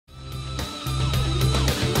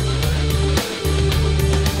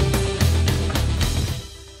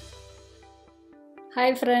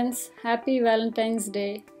Hi friends, happy Valentine's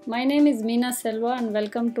Day. My name is Meena Selva and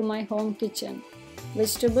welcome to my home kitchen.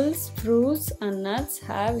 Vegetables, fruits and nuts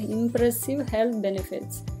have impressive health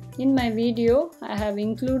benefits. In my video, I have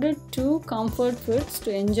included 2 comfort foods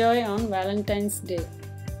to enjoy on Valentine's Day.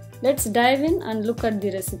 Let's dive in and look at the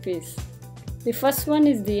recipes. The first one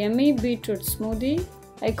is the yummy beetroot smoothie.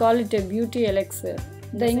 I call it a beauty elixir.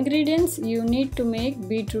 The ingredients you need to make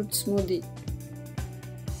beetroot smoothie.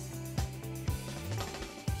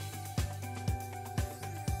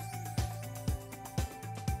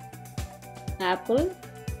 Apple,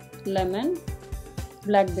 lemon,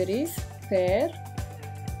 blackberries, pear,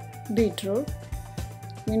 beetroot,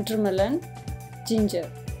 winter melon, ginger,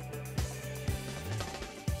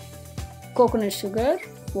 coconut sugar,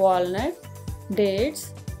 walnut,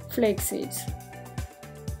 dates, flax seeds.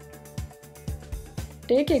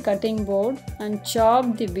 Take a cutting board and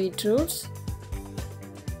chop the beetroots.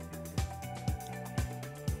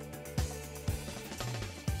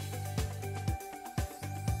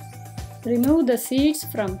 Remove the seeds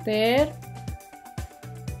from pear,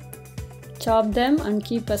 chop them and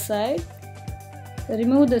keep aside.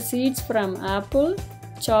 Remove the seeds from apple,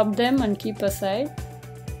 chop them and keep aside.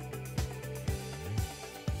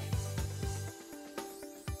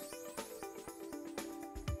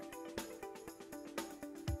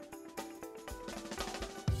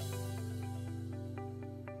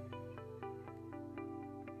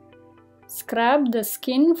 Scrap the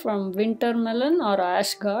skin from winter melon or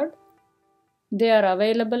Ash Gourd. They are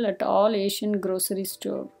available at all Asian grocery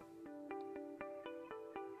stores.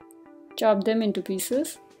 Chop them into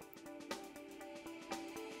pieces.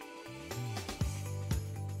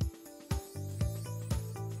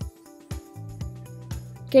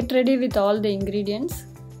 Get ready with all the ingredients.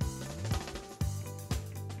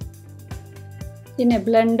 In a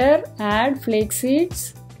blender, add flax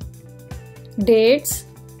seeds, dates,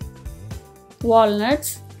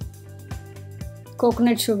 walnuts,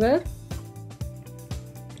 coconut sugar,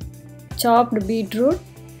 chopped beetroot,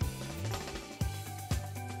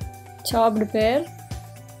 chopped pear,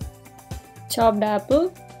 chopped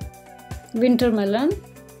apple, winter melon,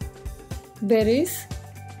 berries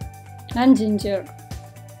and ginger,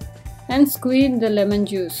 and squeeze the lemon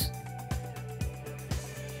juice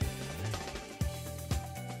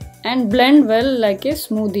and blend well like a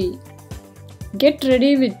smoothie. Get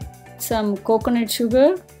ready with some coconut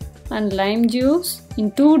sugar and lime juice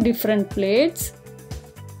in 2 different plates.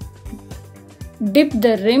 Dip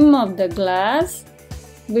the rim of the glass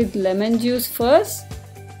with lemon juice first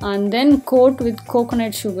and then coat with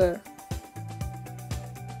coconut sugar.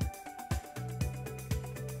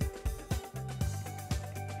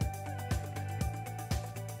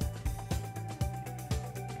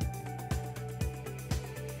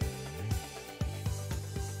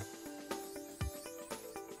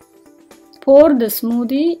 Pour the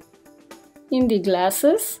smoothie in the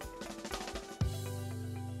glasses.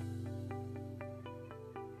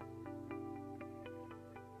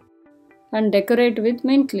 And decorate with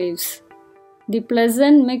mint leaves. The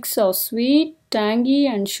pleasant mix of sweet, tangy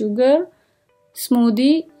and sugar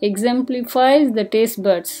smoothie exemplifies the taste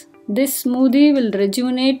buds. This smoothie will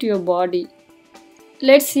rejuvenate your body.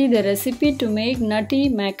 Let's see the recipe to make nutty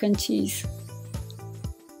mac and cheese.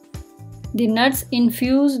 The nuts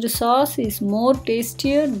infused sauce is more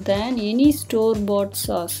tastier than any store-bought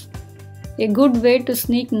sauce. A good way to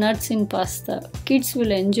sneak nuts in pasta. Kids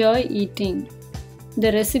will enjoy eating.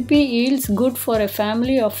 The recipe yields good for a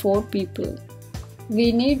family of 4 people.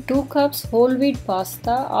 We need 2 cups whole wheat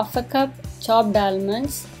pasta, half a cup chopped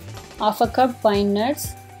almonds, half a cup pine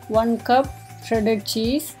nuts, 1 cup shredded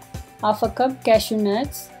cheese, half a cup cashew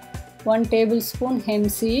nuts, 1 tablespoon hemp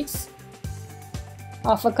seeds,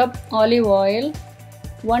 half a cup olive oil,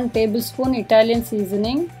 1 tablespoon Italian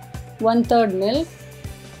seasoning, 1/3 milk,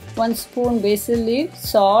 1 spoon basil leaf,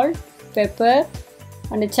 salt, pepper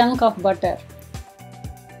and a chunk of butter.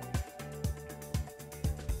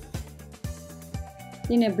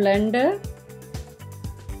 In a blender,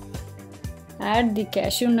 add the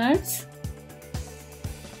cashew nuts,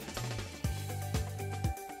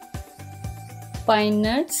 pine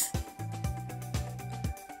nuts,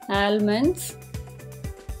 almonds,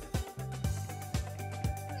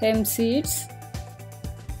 hemp seeds,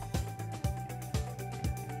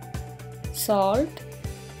 salt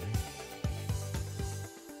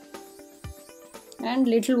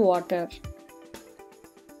and little water.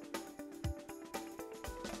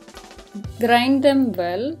 Grind them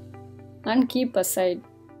well and keep aside.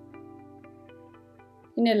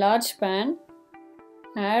 In a large pan,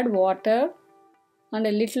 add water and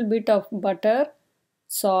a little bit of butter,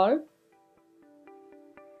 salt,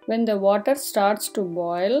 When the water starts to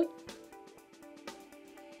boil,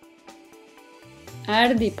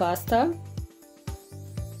 add the pasta.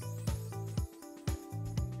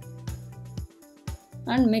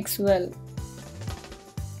 And mix well.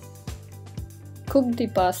 Cook the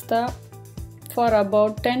pasta for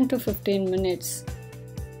about 10 to 15 minutes.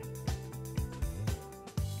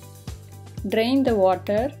 Drain the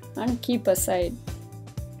water and keep aside.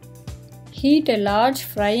 Heat a large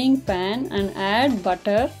frying pan and add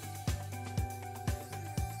butter.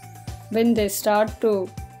 When they start to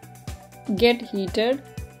get heated,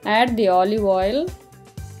 add the olive oil,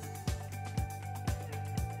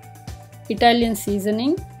 Italian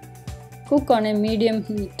seasoning. Cook on a medium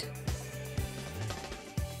heat.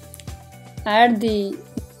 Add the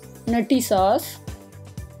nutty sauce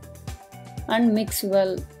and mix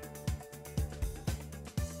well.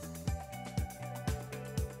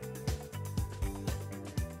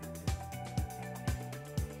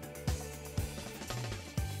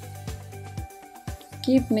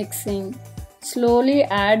 Keep mixing. Slowly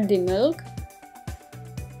add the milk.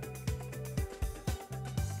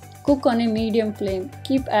 Cook on a medium flame.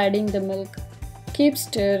 Keep adding the milk. Keep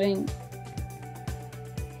stirring.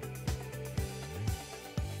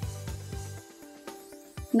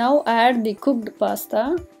 Now add the cooked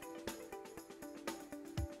pasta.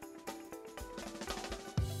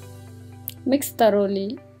 Mix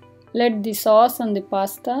thoroughly. Let the sauce and the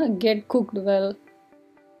pasta get cooked well.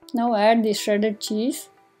 Now add the shredded cheese.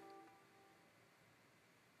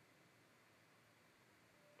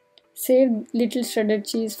 Save little shredded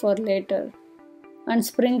cheese for later and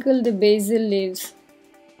sprinkle the basil leaves.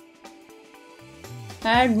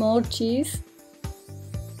 Add more cheese.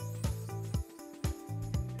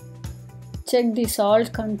 Check the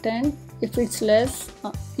salt content. If it's less,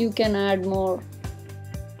 you can add more.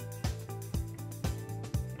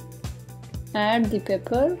 Add the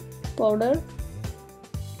pepper powder.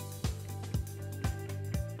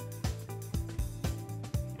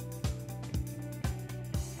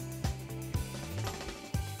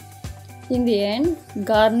 In the end,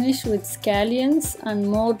 garnish with scallions and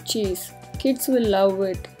more cheese. Kids will love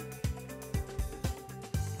it.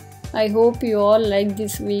 I hope you all like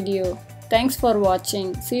this video. Thanks for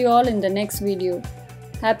watching. See you all in the next video.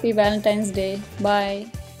 Happy Valentine's Day. Bye.